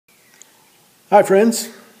Hi friends.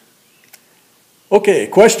 Okay,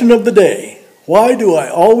 question of the day. Why do I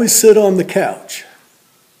always sit on the couch?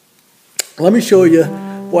 Let me show you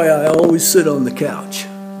why I always sit on the couch.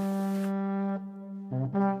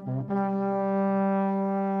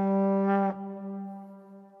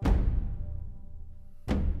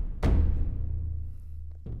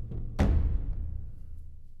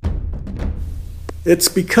 It's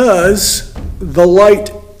because the light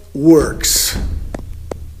works.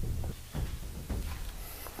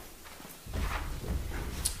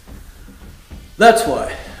 That's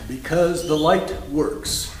why, because the light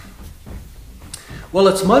works. Well,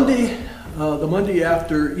 it's Monday, the Monday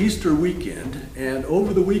after Easter weekend, and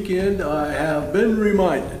over the weekend I have been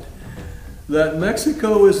reminded that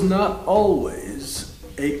Mexico is not always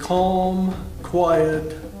a calm,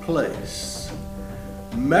 quiet place.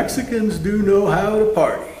 Mexicans do know how to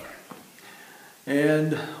party.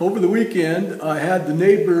 And over the weekend I had the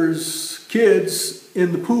neighbors' kids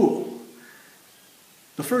in the pool.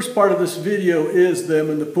 The first part of this video is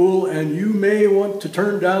them in the pool, and you may want to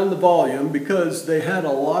turn down the volume because they had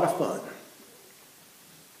a lot of fun.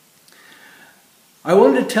 I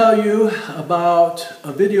wanted to tell you about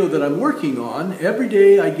a video that I'm working on. Every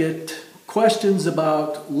day I get questions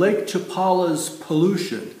about Lake Chapala's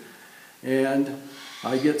pollution, and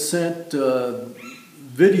I get sent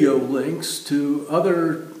video links to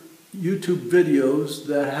other YouTube videos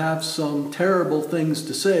that have some terrible things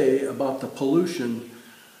to say about the pollution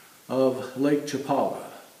of Lake Chapala.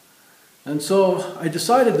 And so I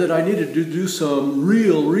decided that I needed to do some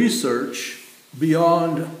real research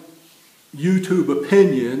beyond YouTube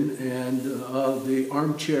opinion and the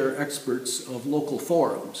armchair experts of local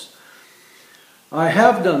forums. I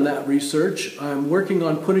have done that research. I'm working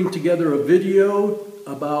on putting together a video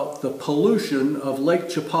about the pollution of Lake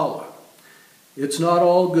Chapala. It's not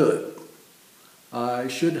all good. I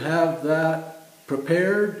should have that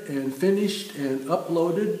prepared and finished and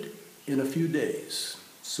uploaded in a few days.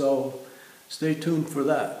 So stay tuned for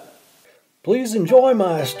that. Please enjoy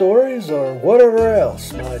my stories or whatever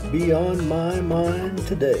else might be on my mind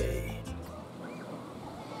today.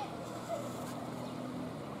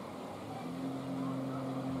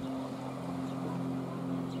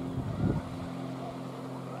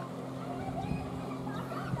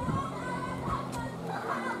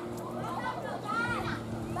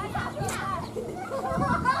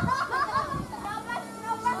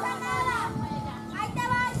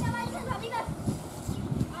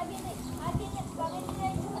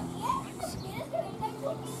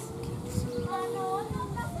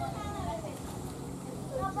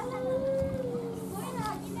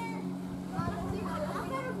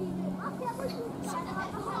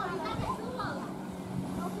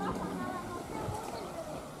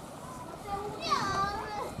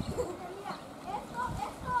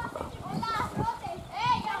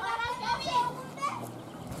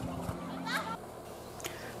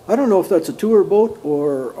 I don't know if that's a tour boat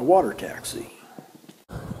or a water taxi.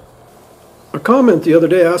 A comment the other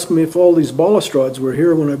day asked me if all these balustrades were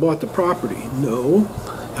here when I bought the property. No,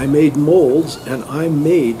 I made molds, and I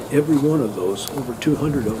made every one of those. Over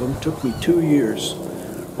 200 of them. Took me 2 years.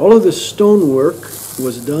 All of this stonework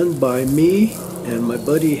was done by me and my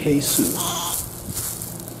buddy Jesus.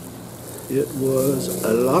 It was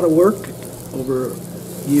a lot of work over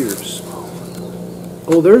years.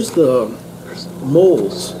 Oh, there's the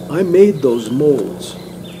molds. I made those molds.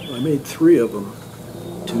 I made 3 of them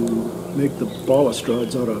to make the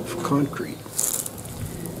balustrades out of concrete.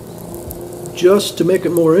 Just to make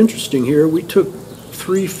it more interesting here, we took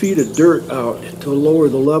 3 feet of dirt out to lower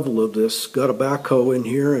the level of this. Got a backhoe in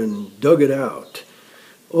here and dug it out.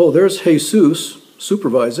 Oh, there's Jesus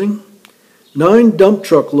supervising. 9 dump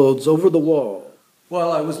truck loads over the wall.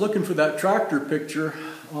 While I was looking for that tractor picture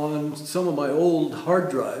on some of my old hard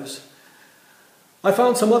drives, I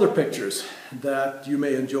found some other pictures that you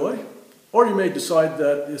may enjoy, or you may decide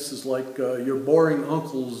that this is like your boring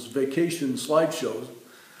uncle's vacation slideshows,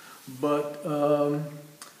 but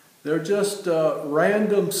they're just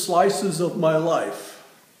random slices of my life.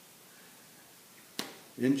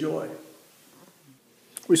 Enjoy.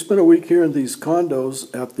 We spent a week here in these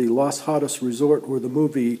condos at the Los Hadas Resort where the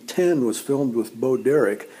movie 10 was filmed with Bo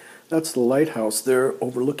Derek. That's the lighthouse there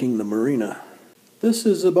overlooking the marina. This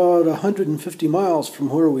is about 150 miles from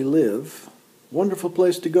where we live. Wonderful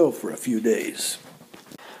place to go for a few days.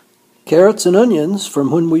 Carrots and onions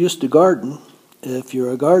from when we used to garden. If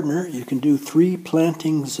you're a gardener, you can do 3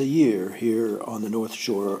 plantings a year here on the north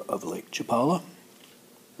shore of Lake Chapala.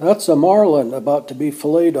 That's a marlin about to be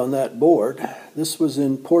filleted on that board. This was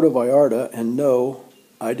in Puerto Vallarta, and no,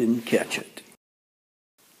 I didn't catch it.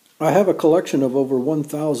 I have a collection of over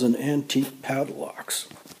 1,000 antique padlocks.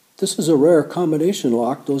 This is a rare combination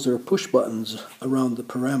lock. Those are push buttons around the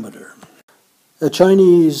parameter. A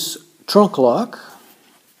Chinese trunk lock,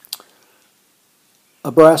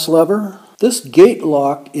 a brass lever. This gate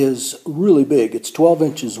lock is really big. It's 12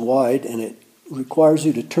 inches wide and it requires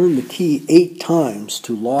you to turn the key 8 times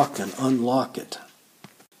to lock and unlock it.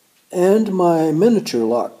 And my miniature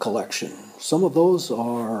lock collection. Some of those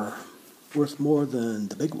are worth more than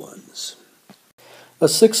the big ones. A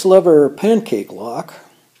 6-lever pancake lock.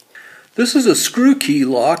 This is a screw key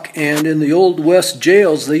lock, and in the old West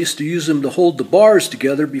jails they used to use them to hold the bars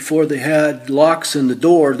together before they had locks in the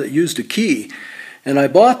door that used a key. And I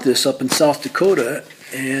bought this up in South Dakota,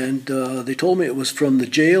 and they told me it was from the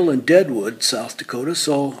jail in Deadwood, South Dakota,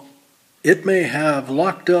 so it may have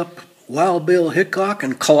locked up Wild Bill Hickok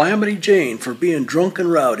and Calamity Jane for being drunk and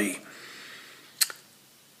rowdy.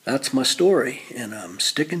 That's my story, and I'm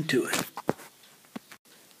sticking to it.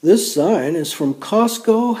 This sign is from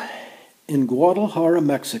Costco in Guadalajara,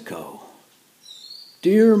 Mexico.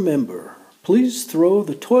 Dear member, please throw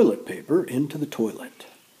the toilet paper into the toilet.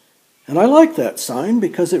 And I like that sign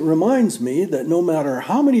because it reminds me that no matter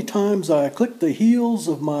how many times I click the heels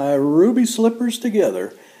of my ruby slippers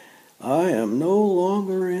together, I am no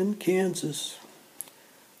longer in Kansas.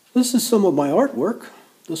 This is some of my artwork.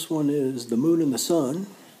 This one is the moon and the sun.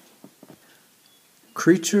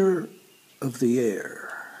 Creature of the air.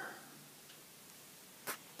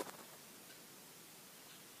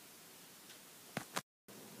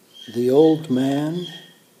 The old man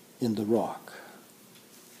in the rock.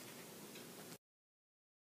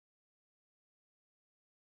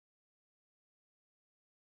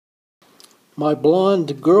 My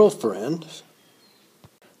blonde girlfriend,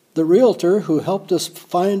 the realtor who helped us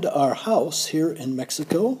find our house here in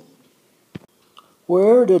Mexico.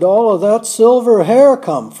 Where did all of that silver hair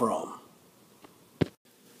come from?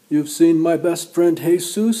 You've seen my best friend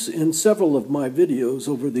Jesus in several of my videos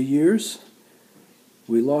over the years.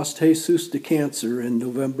 We lost Jesus to cancer in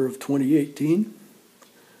November of 2018.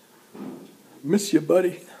 Miss you,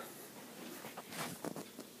 buddy.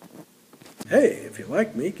 Hey, if you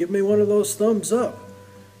like me, give me one of those thumbs up.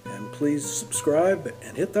 And please subscribe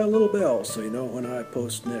and hit that little bell so you know when I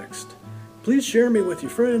post next. Please share me with your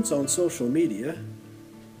friends on social media.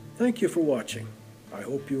 Thank you for watching. I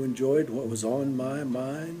hope you enjoyed what was on my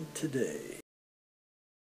mind today.